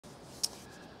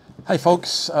Hey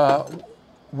folks,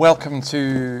 welcome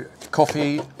to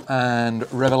Coffee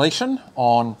and Revelation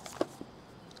on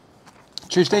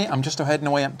Tuesday. I'm just heading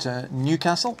away up to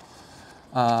Newcastle.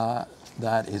 That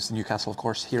is Newcastle, of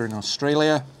course, here in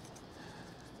Australia,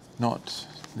 not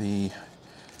the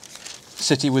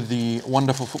city with the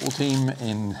wonderful football team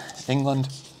in England.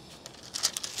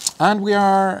 And we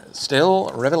are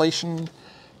still Revelation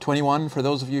 21. For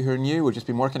those of you who are new, we've just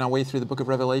been working our way through the book of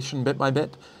Revelation bit by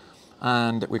bit.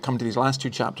 And we come to these last two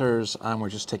chapters and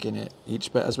we're just taking it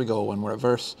each bit as we go. And we're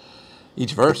at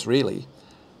each verse really.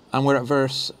 And we're at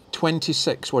verse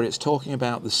 26 where it's talking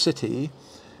about the city,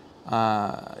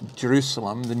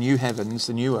 Jerusalem, the new heavens,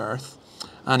 the new earth.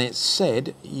 And it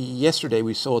said, yesterday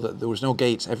we saw that there was no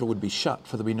gates ever would be shut,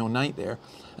 for there would be no night there.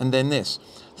 And then this,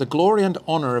 the glory and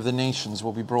honor of the nations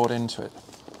will be brought into it.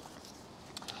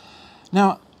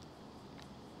 Now,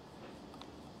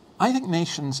 I think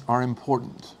nations are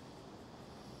important.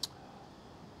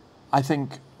 I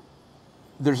think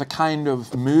there's a kind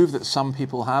of move that some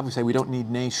people have. We say we don't need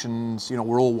nations,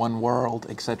 we're all one world,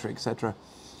 etc., etc.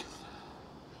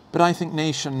 But I think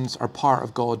nations are part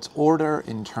of God's order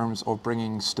in terms of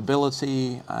bringing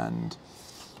stability and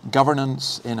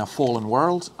governance in a fallen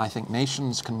world. I think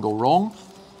nations can go wrong,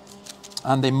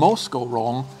 and they most go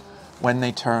wrong when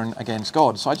they turn against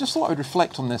God. So I just thought I would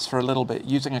reflect on this for a little bit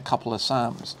using a couple of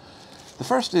Psalms. The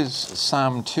first is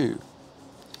Psalm 2.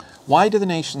 Why do the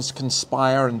nations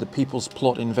conspire and the peoples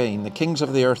plot in vain? The kings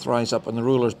of the earth rise up and the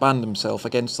rulers band themselves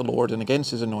against the Lord and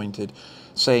against his anointed,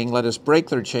 saying, let us break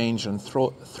their chains and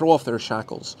throw off their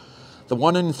shackles. The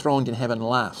one enthroned in heaven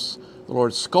laughs. The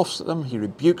Lord scoffs at them, he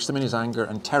rebukes them in his anger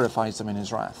and terrifies them in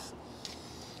his wrath.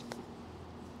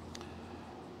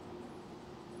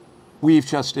 We've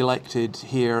just elected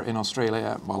here in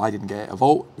Australia, well, I didn't get a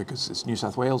vote because it's New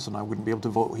South Wales and I wouldn't be able to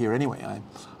vote here anyway.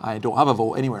 I don't have a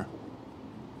vote anywhere.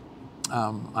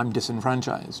 I'm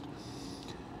disenfranchised.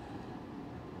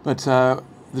 But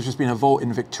there's just been a vote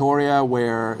in Victoria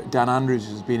where Dan Andrews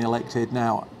has been elected.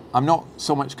 Now, I'm not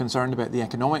so much concerned about the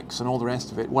economics and all the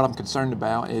rest of it. What I'm concerned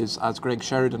about is, as Greg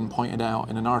Sheridan pointed out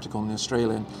in an article in The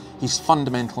Australian, he's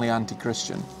fundamentally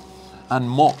anti-Christian and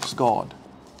mocks God.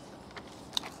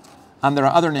 And there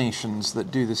are other nations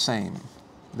that do the same.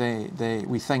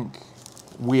 We think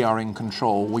we are in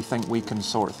control. We think we can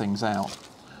sort things out.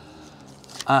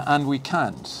 And we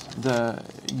can't. The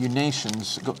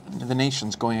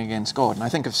nations going against God. And I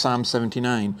think of Psalm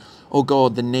 79. O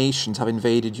God, the nations have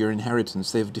invaded your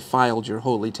inheritance. They have defiled your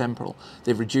holy temple.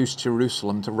 They've reduced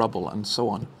Jerusalem to rubble, and so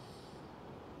on.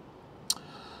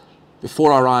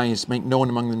 Before our eyes, make known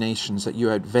among the nations that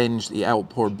you avenge the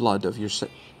outpoured blood of your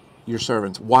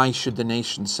servants. Why should the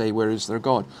nations say, where is their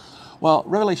God? Well,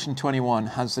 Revelation 21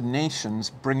 has the nations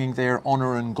bringing their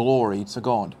honor and glory to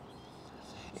God.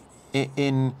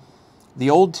 In the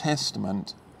Old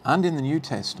Testament and in the New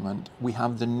Testament, we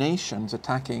have the nations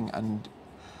attacking and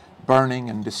burning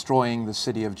and destroying the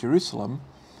city of Jerusalem.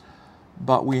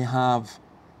 But we have,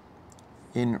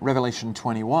 in Revelation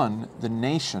 21, the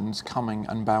nations coming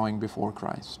and bowing before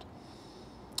Christ.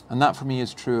 And that for me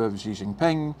is true of Xi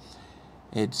Jinping.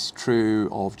 It's true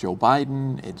of Joe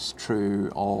Biden. It's true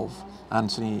of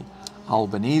Anthony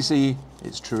Albanese.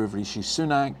 It's true of Rishi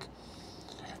Sunak.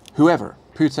 Whoever.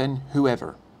 Putin,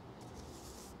 whoever.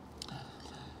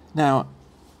 Now,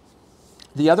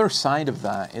 the other side of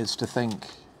that is to think,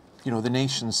 the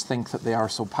nations think that they are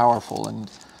so powerful.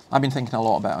 And I've been thinking a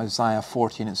lot about Isaiah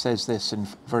 40, and it says this in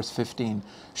verse 15,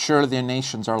 surely the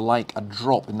nations are like a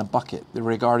drop in the bucket. They're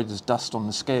regarded as dust on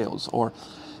the scales. Or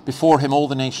before him all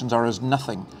the nations are as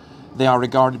nothing. They are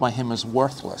regarded by him as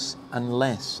worthless and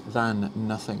less than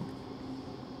nothing.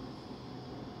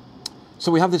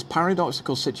 So we have this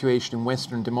paradoxical situation in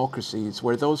Western democracies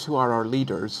where those who are our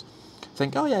leaders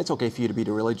think, oh yeah, it's okay for you to be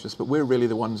religious, but we're really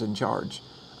the ones in charge.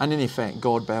 And in effect,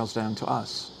 God bows down to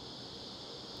us.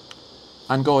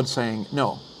 And God's saying,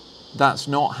 no, that's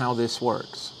not how this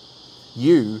works.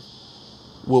 You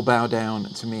will bow down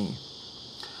to me.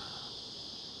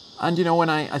 And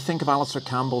when I think of Alistair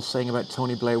Campbell saying about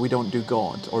Tony Blair, we don't do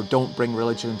God, or don't bring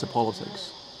religion into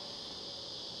politics.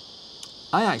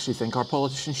 I actually think our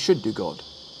politicians should do God.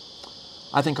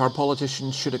 I think our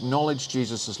politicians should acknowledge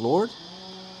Jesus as Lord.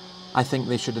 I think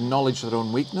they should acknowledge their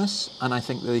own weakness, and I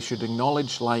think they should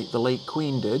acknowledge, like the late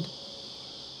Queen did,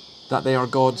 that they are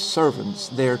God's servants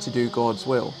there to do God's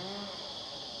will.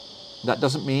 That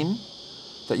doesn't mean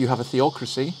that you have a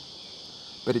theocracy,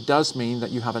 but it does mean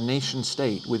that you have a nation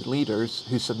state with leaders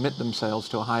who submit themselves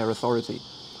to a higher authority.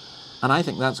 And I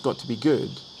think that's got to be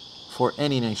good for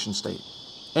any nation state.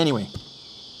 Anyway,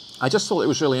 I just thought it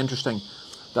was really interesting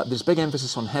that this big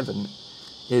emphasis on heaven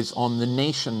is on the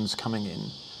nations coming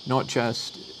in, not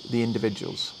just the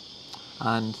individuals.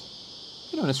 And,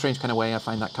 in a strange kind of way, I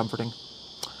find that comforting.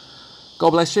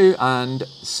 God bless you, and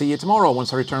see you tomorrow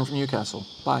once I return from Newcastle.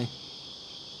 Bye.